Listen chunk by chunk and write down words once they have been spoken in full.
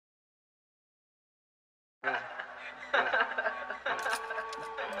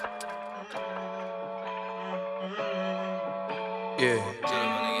Yeah.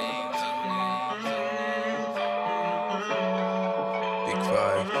 Big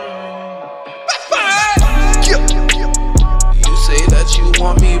five. You say that you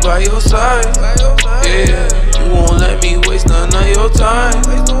want me by your side. Yeah. You won't let me waste none of your time.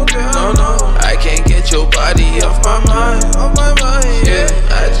 No, I can't get your body off my mind. Yeah.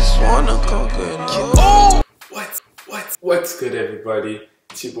 I just wanna conquer. Oh! What's good, everybody?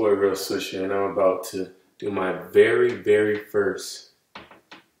 It's your boy Real Swisher, and I'm about to do my very first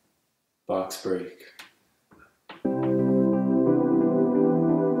box break.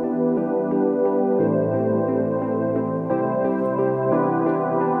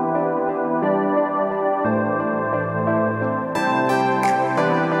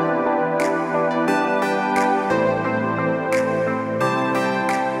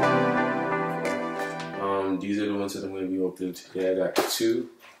 These are the ones that I'm going to be opening today. I got two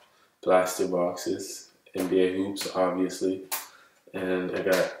blaster boxes, NBA Hoops, obviously, and I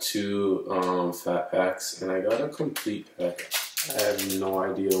got two fat packs, and I got a complete pack. I have no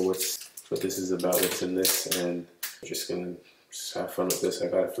idea what this is about, what's in this, and I'm just going to have fun with this. I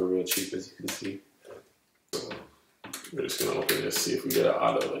got it for real cheap, as you can see. So we're just going to open this, see if we get an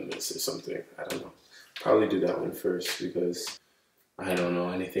auto in this or something. I don't know. Probably do that one first because I don't know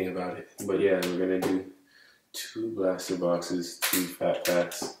anything about it. But yeah, we're going to do two blaster boxes, two fat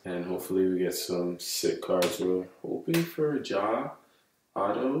packs, and hopefully we get some sick cards. We're hoping for a Ja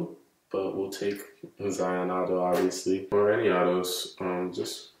auto, but we'll take Zion auto, obviously, or any autos.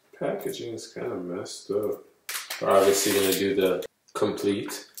 Just packaging is kind of messed up. We're obviously gonna do the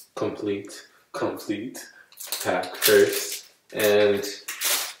complete pack first, and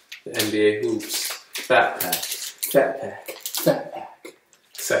the NBA Hoops fat pack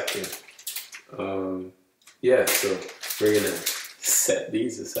second. Yeah, so we're gonna set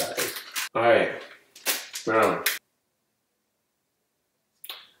these aside. Alright, Brown.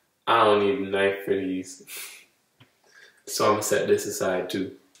 I don't need a knife for these, so I'm gonna set this aside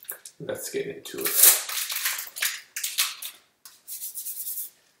too. Let's get into it.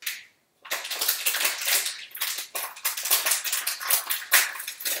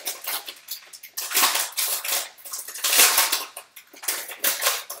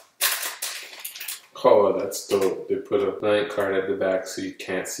 Oh, that's dope. They put a blank card at the back so you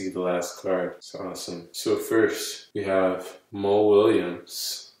can't see the last card. It's awesome. So first, we have Mo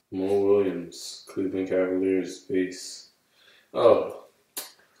Williams. Cleveland Cavaliers base. Oh,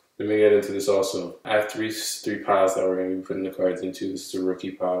 let me get into this also. I have three piles that we're going to be putting the cards into. This is the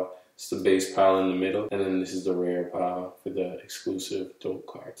rookie pile. It's the base pile in the middle. And then this is the rare pile for the exclusive dope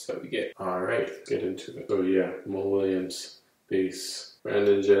cards that we get. Alright, let's get into it. So yeah, Mo Williams base.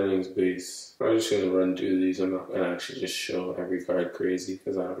 Brandon Jennings base. I'm just going to run through these. I'm not going to actually just show every card crazy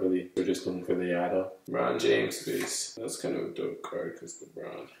because I don't really, we're just going for the auto. LeBron James base. That's kind of a dope card because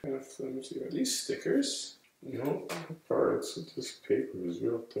LeBron. Kind of flimsy. Are these stickers? No, parts of this paper is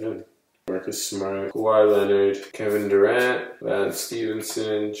real thin. Marcus Smart, Kawhi Leonard, Kevin Durant, Lance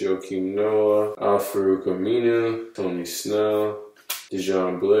Stevenson, Joakim Noah, Al-Farouq Aminu, Tony Snell,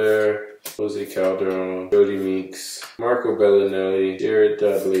 Dejounte Blair, Jose Calderon, Jody Meeks, Marco Bellinelli, Jared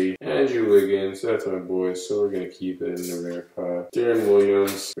Dudley, Andrew Wiggins, that's my boy, so we're going to keep it in the rare pile. Darren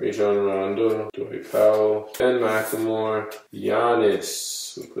Williams, Rajon Rondo, Dwight Powell, Ben McLemore,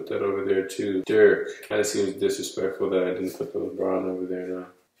 Giannis, we'll put that over there too. Dirk, kind of seems disrespectful that I didn't put the LeBron over there now.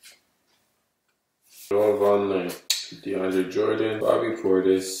 Noah Vonleh, DeAndre Jordan, Bobby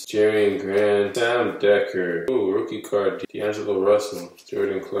Portis, Jerry Grant, Sam Decker, ooh, rookie card, D'Angelo Russell,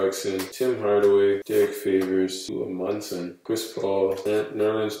 Jordan Clarkson, Tim Hardaway, Derek Favors, Munson, Chris Paul,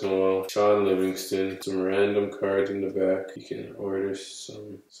 Nerlens Noel, Sean Livingston, some random card in the back. You can order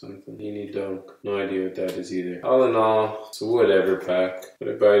something. Nene Dunk. No idea what that is either. All in all, it's a whatever pack.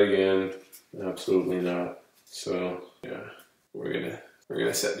 Would I buy it again? Absolutely not. So yeah, we're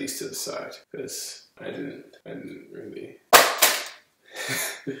gonna set these to the side because I didn't really.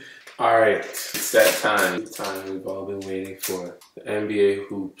 Alright, it's that time. The time we've all been waiting for. The NBA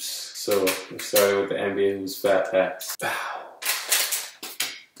Hoops. So, we're starting with the NBA Hoops Fat Packs. Bow.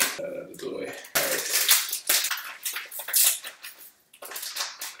 That out of the way.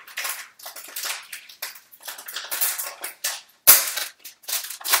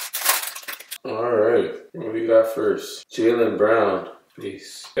 Alright, what do we got first? Jaylen Brown.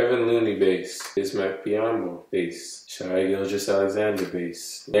 Base. Kevin Looney base. Bismack Biyombo base. Shai Gilgeous-Alexander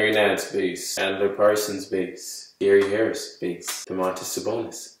base. Larry Nance base. Chandler Parsons base. Gary Harris base. Domantas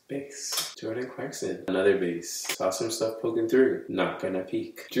Sabonis base. Jordan Clarkson another base. Saw some stuff poking through. Not gonna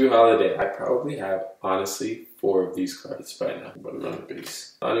peek. Drew Holiday. I probably have honestly 4 of these cards by now, but I'm on the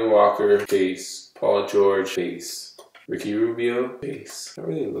base. Lonnie Walker base. Paul George base. Ricky Rubio, base. I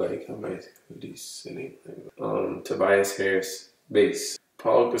really like how my hoodie's sitting. Tobias Harris, base.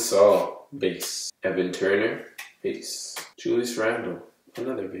 Paul Gasol, base. Evan Turner, base. Julius Randle,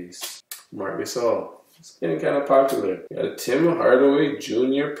 another base. Marc Gasol. It's getting kind of popular. We got a Tim Hardaway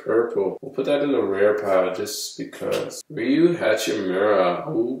Jr. purple. We'll put that in the rare pile just because. Ryu Hachimura.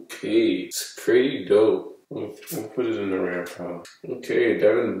 Okay. It's pretty dope. We'll put it in the rare pile. Okay,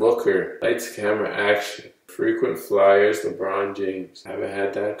 Devin Booker. Lights, camera, action. Frequent flyers, LeBron James. I haven't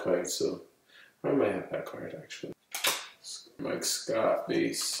had that card, so I might have that card actually. Mike Scott,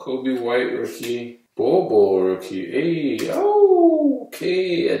 base. Kobe White, rookie. Bobo, rookie. Hey, oh,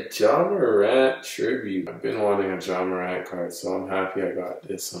 okay. A Ja Morant tribute. I've been wanting a Ja Morant card, so I'm happy I got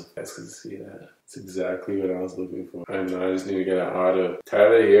this one. You guys can see that. It's exactly what I was looking for. I know, I just need to get an auto.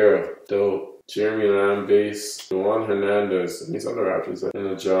 Tyler Hero, dope. Jeremy Lamb, base. Juan Hernandez. He's on the Raptors. And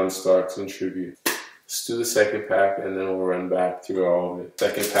a John Stockton tribute. Let's do the second pack and then we'll run back through all of it.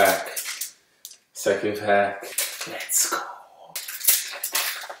 Second pack. Second pack. Let's go.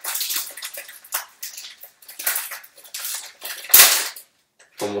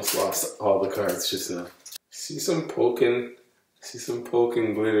 Almost lost all the cards just now. See some poking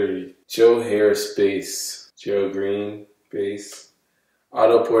glittery. Joe Harris, base. Joe Green, base.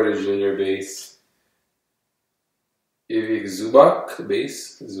 Otto Porter Jr., base. Ivica Zubac,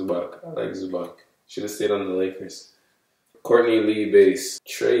 base. Zubac. I like Zubac. Should have stayed on the Lakers. Courtney Lee, base.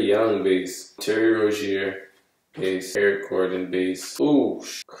 Trae Young, base. Terry Rozier, base. Eric Gordon, base. Ooh,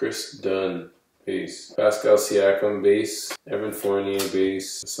 Chris Dunn, base. Pascal Siakam, base. Evan Fournier,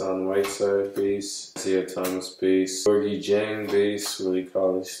 base. Hassan Whiteside, base. Isaiah Thomas, base. Gorgie Jang, base. Willie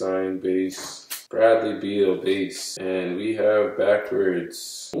Cauley-Stein, base. Bradley Beal, base. And we have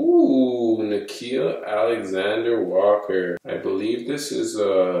backwards. Ooh, Nickeil Alexander Walker. I believe this is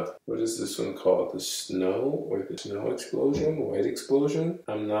what is this one called? The snow or the snow explosion? White explosion?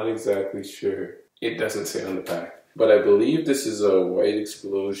 I'm not exactly sure. It doesn't say on the pack. But I believe this is a white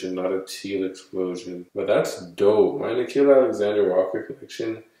explosion, not a teal explosion. But that's dope. My Nickeil Alexander Walker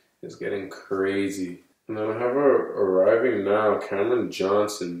collection is getting crazy. And then I have arriving now, Cameron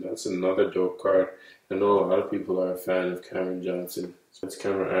Johnson. That's another dope card. I know a lot of people are a fan of Cameron Johnson. So it's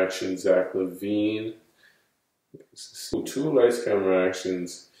camera action, Zach LaVine. Two lights camera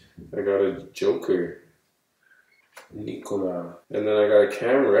actions. I got a Joker, Nikola. And then I got a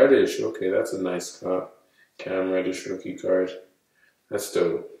Cam Reddish. Okay, that's a nice cop. Cam Reddish rookie card. That's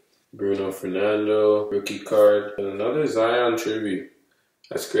dope. Bruno Fernando rookie card. And another Zion tribute.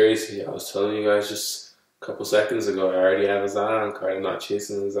 That's crazy. I was telling you guys just a couple seconds ago, I already have a Zion card. I'm not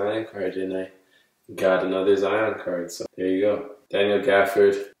chasing the Zion card, didn't I? Got another Zion card, so there you go. Daniel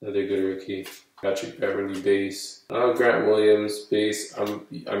Gafford, another good rookie. Patrick Beverly, base. Grant Williams, base.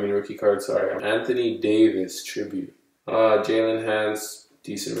 Rookie card, sorry. Anthony Davis, tribute. Jalen Hans,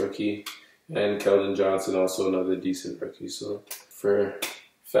 decent rookie. And Keldon Johnson, also another decent rookie. So for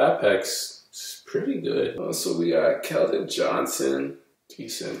Fat Packs, it's pretty good. Also, we got Keldon Johnson,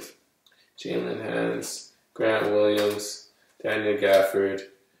 decent. Jalen Hans, Grant Williams, Daniel Gafford,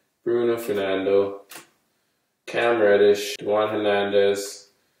 Bruno Fernando, Cam Reddish, Juan Hernandez,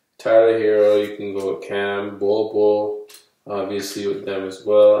 Tyler Hero, you can go with Cam, Bol, obviously with them as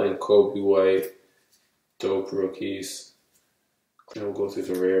well, and Kobe White, dope rookies. And we'll go through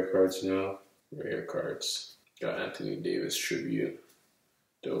the rare cards now. Rare cards. Got Anthony Davis tribute,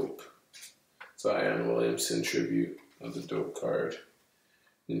 dope. Zion Williamson tribute, another dope card.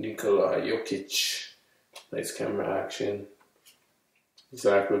 Nikola Jokic, lights camera action.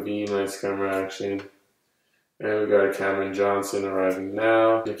 Zach LaVine, lights camera action. And we got a Cameron Johnson arriving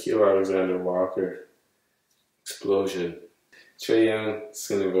now. Nickeil Alexander Walker, explosion. Trae Young, it's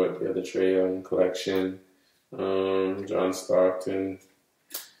gonna go with the other Trae Young collection. John Stockton.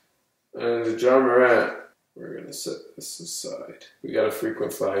 And the Ja Morant. We're gonna set this aside. We got a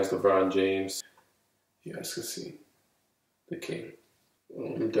frequent flyers, LeBron James. You guys can see the king.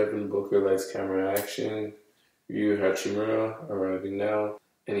 Devin Booker, lights camera action. Ryu Hachimura arriving now.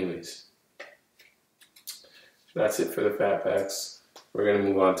 Anyways, that's it for the Fat Packs. We're gonna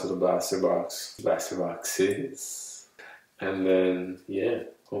move on to the blaster boxes, and then yeah,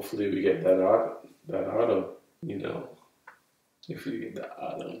 hopefully we get that auto. You know, if we get the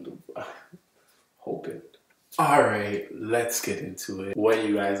auto, hoping. All right, let's get into it. What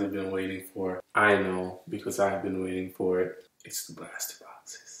you guys have been waiting for, I know because I've been waiting for it. It's the blaster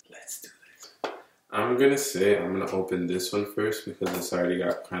boxes. Let's do this. I'm gonna open this one first because it's already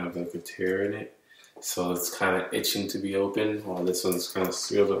got kind of like a tear in it. So it's kind of itching to be open while this one's kind of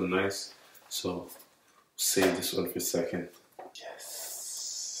sealed up nice. So save this one for a second.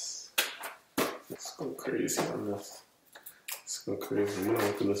 Yes. Let's go crazy on this. Let's go crazy. I'm gonna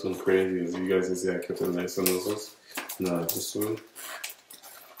open this one crazy, as you guys can see I kept it nice on those ones. Nah, this one.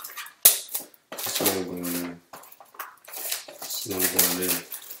 This one going in. This one going in.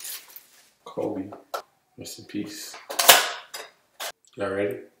 Kobe. Rest in peace. Y'all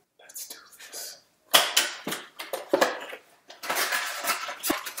ready? Let's do this.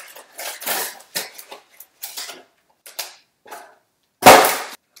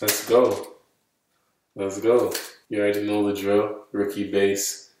 Let's go. Let's go. You already know the drill. Rookie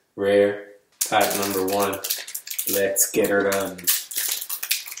base, rare, pack number 1. Let's get her done.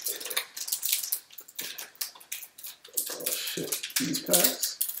 Oh shit, these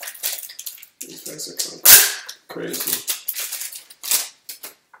packs are coming crazy.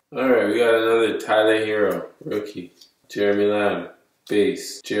 Alright, we got another Tyler Hero, rookie. Jeremy Lamb,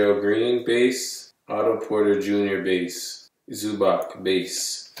 base. Gerald Green, base. Otto Porter Jr., base. Zubac,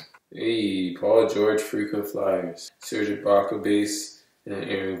 base. Hey, Paul George, frequent flyers. Serge Ibaka, base. And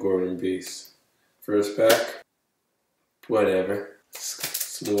Aaron Gordon, base. First pack. Whatever.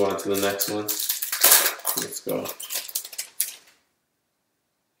 Let's move on to the next one. Let's go.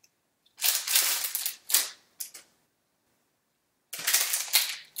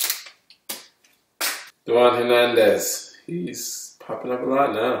 Juan Hernandez. He's popping up a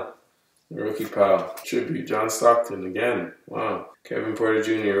lot now. The rookie pile. Tribute. John Stockton again. Wow. Kevin Porter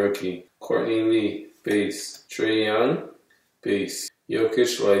Jr. rookie. Courtney Lee. Base. Trae Young. Base.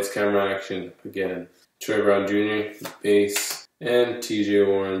 Jokic lights camera action again. Troy Brown Jr. Base. And TJ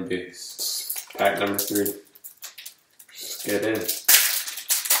Warren base. Pack number 3. Just get in.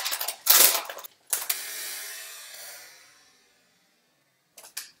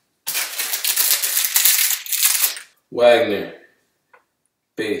 Wagner,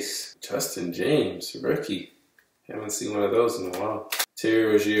 base. Justin James, rookie. Haven't seen one of those in a while. Terry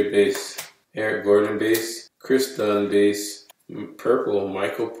Rozier, base. Eric Gordon, base. Chris Dunn, base. Purple,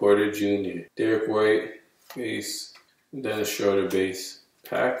 Michael Porter Jr. Derek White, base. Dennis Schroeder, base.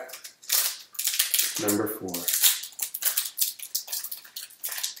 Pack number 4.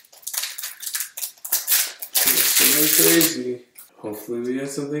 Something crazy. Hopefully we have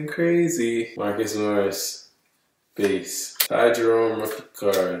something crazy. Marcus Morris. Base. Ty Jerome rookie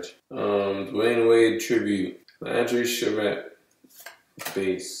card. Dwayne Wade tribute. Landry Shamet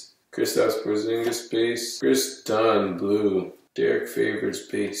base. Kristaps Porzingis base. Chris Dunn blue. Derek Favors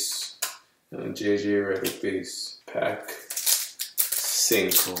base. And JJ Redick base. Pack 5.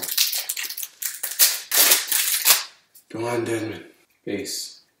 Dwan Dedman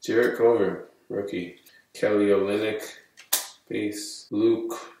base. Jarrett Culver rookie. Kelly Olynyk base.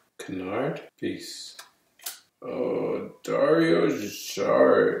 Luke Kennard base. Oh, Dario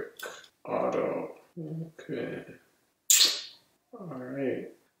Shark auto. Okay. Alright.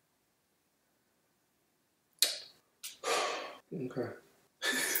 Okay.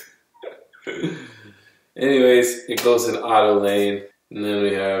 Anyways, it goes in auto lane. And then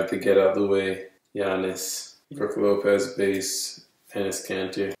we have the get out the way. Giannis. Brook Lopez base. Enes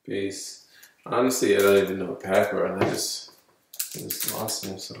Kanter base. Honestly, I don't even know a pack run. I just lost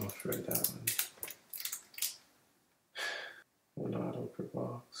myself for that one. 1 auto per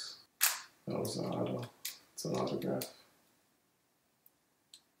box. That was an auto. It's an autograph.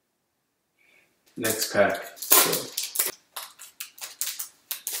 Next pack. So.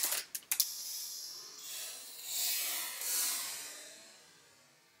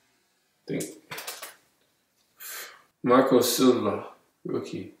 Marco Silva,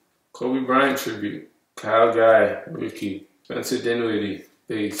 rookie. Kobe Bryant tribute. Kyle Guy, rookie. Spencer Dinwiddie,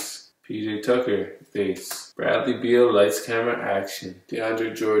 base. PJ Tucker, base. Bradley Beal, lights, camera, action.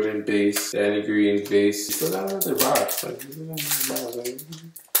 DeAndre Jordan, base. Danny Green, base. Still got another box. Like,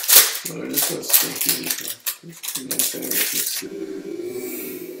 no, just so stinky.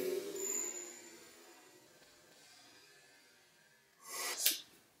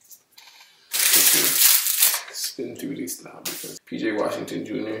 Spin through these now because PJ Washington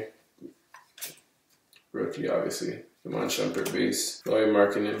Jr. rookie, obviously. Damon Shumpert, base. Lloyd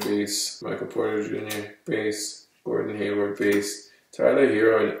Markkanen, base. Michael Porter Jr., base. Gordon Hayward, base. Tyler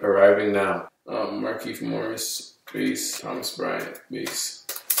Hero arriving now. Markieff Morris, base. Thomas Bryant, base.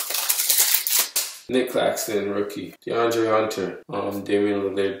 Nick Claxton, rookie. DeAndre Hunter. Damian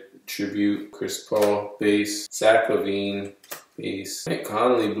Lillard, tribute. Chris Paul, base. Zach LaVine, base. Mike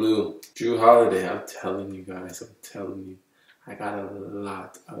Conley, blue. Drew Holiday, I'm telling you guys, I got a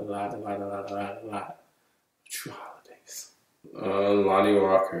lot. Drew Holidays. Lonnie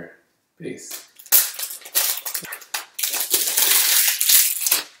Walker, base.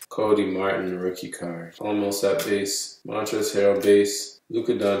 Cody Martin, rookie card. Almost at base. Montrezl Harrell, base.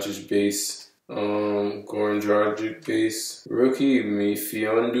 Luka Doncic, base. Goran Dragic base. Rookie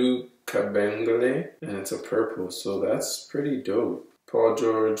Mfiondu Kabengele, and it's a purple, so that's pretty dope. Paul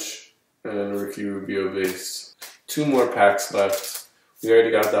George and Ricky Rubio base. 2 more packs left. We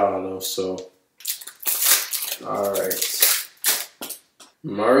already got the auto, so alright.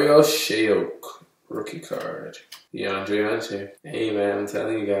 Mario Sheok, rookie card. DeAndre Hunter. Hey man, I'm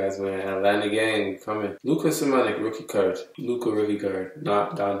telling you guys, man, Atlanta gang coming. Luka Simonik, rookie card. Luka rookie card,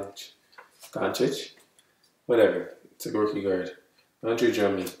 not Doncic? Whatever. It's a rookie card. Andre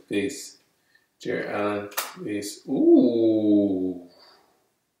Drummond, base. Jarrett Allen, base. Ooh.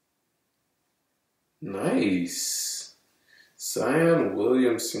 Nice. Zion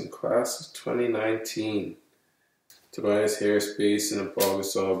Williamson, class of 2019. Tobias Harris base and a Paul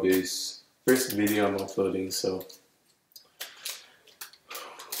Gasol base. First video I'm uploading, so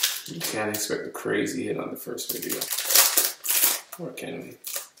you can't expect a crazy hit on the first video. Or can we?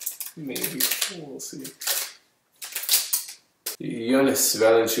 Maybe. We'll see. Giannis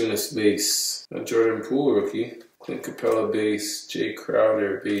Valanciunas base. A Jordan Poole rookie. Clint Capella base. Jay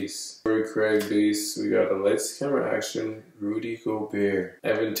Crowder base. Corey Craig base. We got a lights camera action. Rudy Gobert.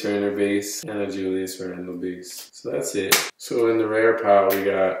 Evan Turner base. And a Julius Randle base. So that's it. So in the rare pile we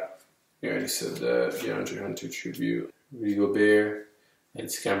got, we already said that, DeAndre Hunter tribute. Rudy Gobert.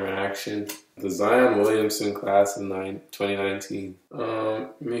 Lights camera action. The Zion Williamson class of 2019.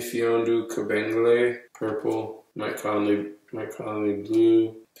 Mfiondu Kabengele. Purple. Mike Conley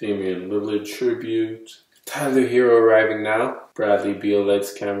blue. Damian Lillard tribute. Tyler Hero arriving now. Bradley Beal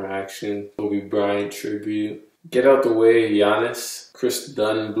lights camera action. Kobe Bryant tribute. Get out the way Giannis. Chris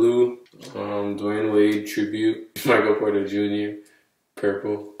Dunn blue. Dwayne Wade tribute. Michael Porter Jr.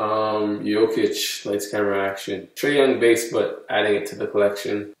 purple. Jokic lights camera action. Trae Young base, but adding it to the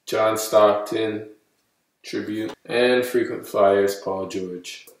collection. John Stockton tribute. And frequent flyers Paul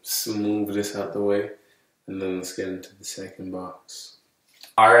George. Just move this out the way. And then let's get into the second box.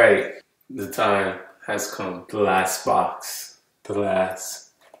 Alright, the time has come. The last box. The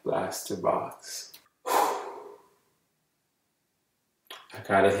last blaster box. I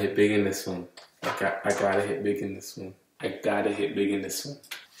gotta hit big in this one. I gotta hit big in this one. I gotta hit big in this one.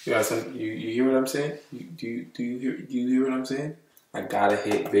 You got some, you hear what I'm saying? Do you hear what I'm saying? I gotta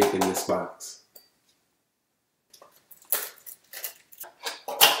hit big in this box.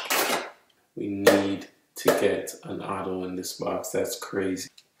 We need to get an auto in this box. That's crazy.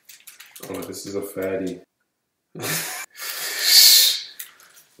 Oh, this is a fatty.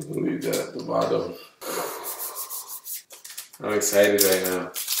 We'll leave that at the bottom. I'm excited right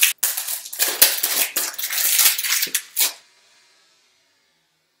now.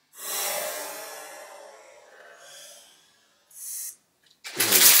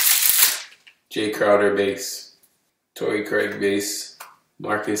 Jay Crowder base. Torrey Craig base.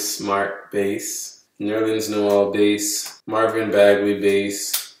 Marcus Smart base. Nerlens Noel base. Marvin Bagley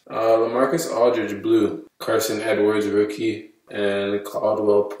base. LaMarcus Aldridge blue. Carson Edwards rookie. And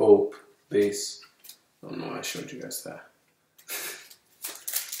Caldwell Pope base. I don't know why I showed you guys that.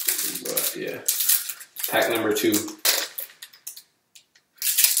 But yeah. Pack number 2.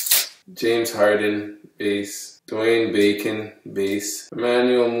 James Harden base. Dwayne Bacon base.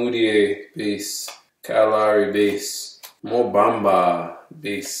 Emmanuel Mudiay base. Kyle Lowry base. Mo Bamba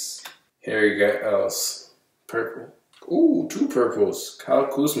base. Harry Giles purple. Ooh, 2 purples. Kyle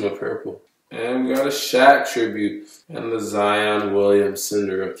Kuzma purple. And we got a Shaq tribute. And the Zion Williamson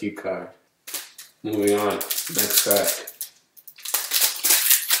rookie card. Moving on. Next pack.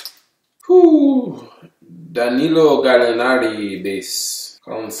 Whew. Danilo Gallinari base.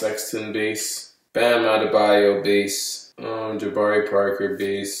 Colin Sexton base. Bam Adebayo base. Jabari Parker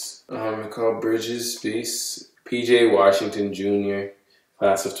base. Mikal Bridges base. PJ Washington Jr.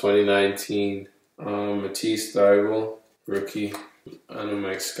 class of 2019. Matisse Thybulle rookie. And a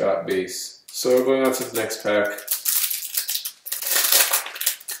Mike Scott base. So we're going on to the next pack.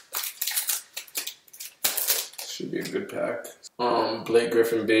 Should be a good pack. Blake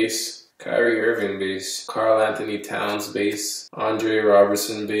Griffin base. Kyrie Irving base. Karl Anthony Towns base. Andre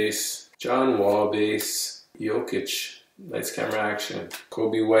Robertson base. John Wall base. Jokic lights camera action.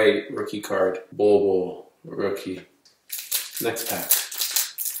 Kobe White rookie card. Bol rookie. Next pack.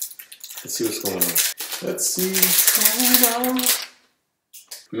 Let's see what's going on. Let's see what's going on.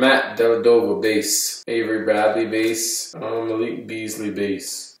 Matt Dellavedova base. Avery Bradley base. Malik Beasley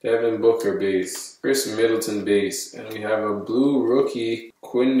base. Devin Booker base. Chris Middleton base. And we have a blue rookie,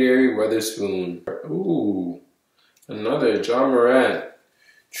 Quindary Weatherspoon. Ooh. Another John Morant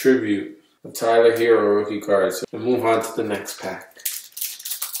tribute. A Tyler Hero rookie card. So we'll move on to the next pack.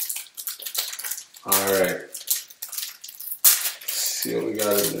 Alright. See what we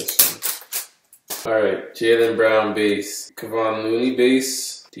got in this one. Alright, Jaylen Brown base, Kevon Looney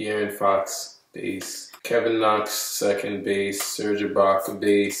base, De'Aaron Fox base, Kevin Knox second base, Serge Ibaka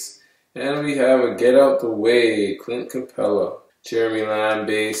base, and we have a get out the way, Clint Capella, Jeremy Lamb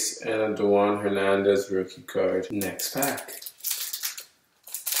base, and a DeJuan Hernandez rookie card. Next pack.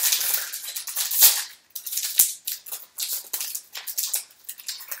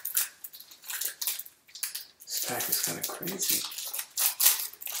 This pack is kind of crazy.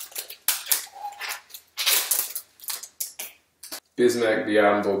 Bismack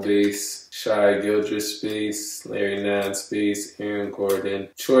Biyombo base, Shai Gilgeous base, Larry Nance base, Aaron Gordon,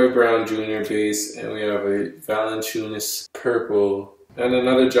 Troy Brown Jr. base, and we have a Valanciunas purple, and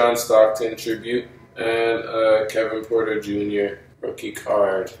another John Stockton tribute, and a Kevin Porter Jr. rookie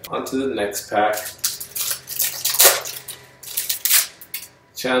card. On to the next pack.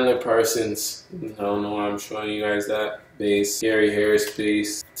 Chandler Parsons, I don't know why I'm showing you guys that, base, Gary Harris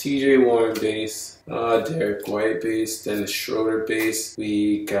base, TJ Warren base, Derek White base, Dennis Schroeder base.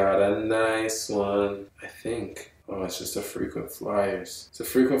 We got a nice one, I think. Oh, it's just a Frequent Flyers. It's a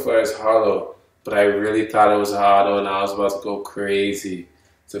Frequent Flyers hollow, but I really thought it was a auto and I was about to go crazy.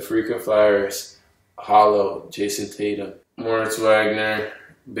 It's a Frequent Flyers hollow, Jason Tatum, Moritz Wagner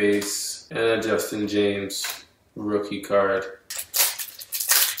base, and a Justin James rookie card.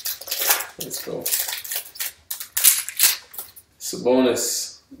 Let's go.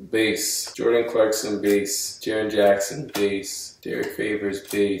 Sabonis base, Jordan Clarkson base, Jaren Jackson base, Derek Favors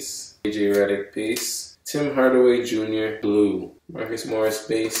base, AJ Redick base, Tim Hardaway Jr. blue, Marcus Morris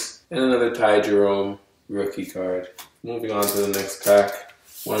base, and another Ty Jerome rookie card. Moving on to the next pack.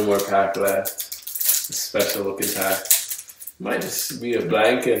 One more pack left. A special looking pack. Might just be a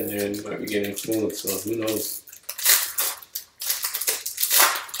blank in there and might be getting fooled, so who knows.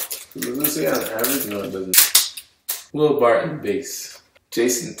 Does it say on average? No, it doesn't. Will Barton base,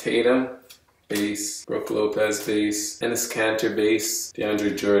 Jason Tatum base, Brooke Lopez base, Enes Kanter base,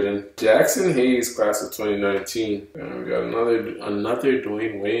 DeAndre Jordan, Jackson Hayes class of 2019. And we got another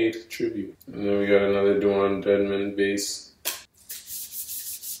Dwayne Wade tribute, and then we got another Dwan Dedman base.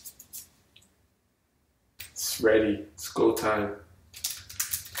 It's ready. It's go time.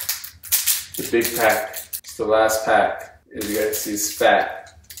 The big pack. It's the last pack. As you guys see, it's fat.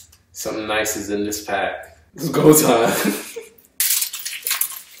 Something nice is in this pack. It's go time.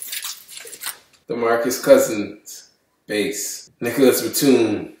 DeMarcus Cousins, base. Nicholas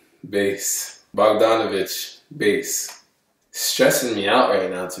Batum, base. Bogdanovich, base. Stressing me out right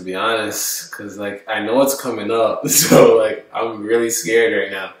now, to be honest, because like I know it's coming up, so like I'm really scared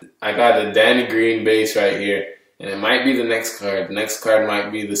right now. I got a Danny Green base right here, and it might be the next card. The next card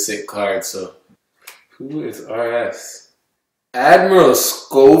might be the sick card. So who is RS? Admiral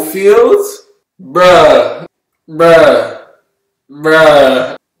Schofield? Bruh.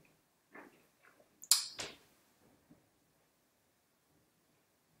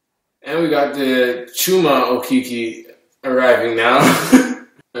 And we got the Chuma Okiki arriving now.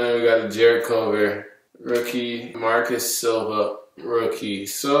 And we got the Jared Culver rookie, Marcus Silva rookie.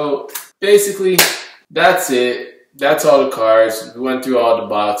 So basically, that's it. That's all the cards. We went through all the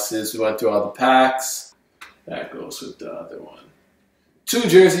boxes. We went through all the packs. That goes with the other one. 2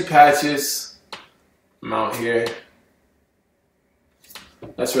 jersey patches. I'm out here.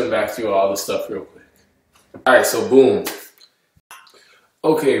 Let's run back through all the stuff real quick. Alright, so boom.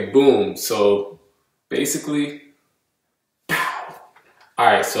 Okay, boom. So basically,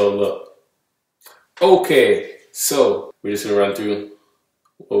 alright, so look. Okay, so we're just gonna run through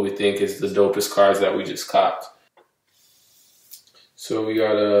what we think is the dopest cards that we just caught. So we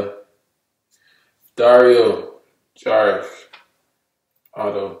got a Dario Saric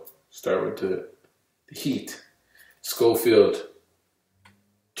auto. Start with the Heat. Schofield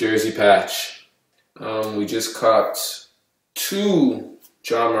jersey patch. We just caught 2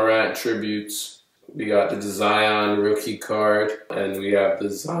 John Morant tributes. We got the Zion rookie card, and we have the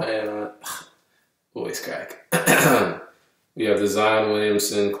Zion voice crack. We have the Zion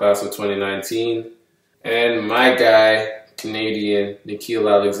Williamson class of 2019, and my guy, Canadian Nickeil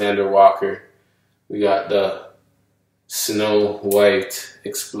Alexander-Walker. We got the Snow White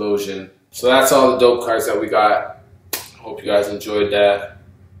Explosion. So that's all the dope cards that we got. Hope you guys enjoyed that.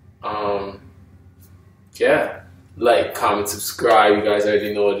 Yeah, like, comment, subscribe. You guys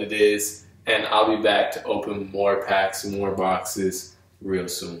already know what it is. And I'll be back to open more packs and more boxes real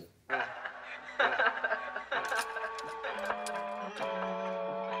soon.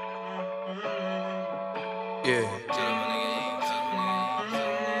 Yeah.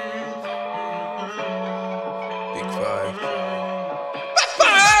 Big 5.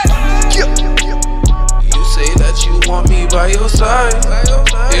 You say that you want me by your side.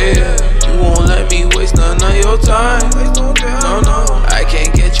 Yeah, you won't let me waste none of your time. No, no, I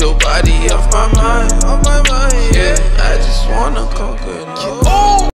can't get your body off my mind.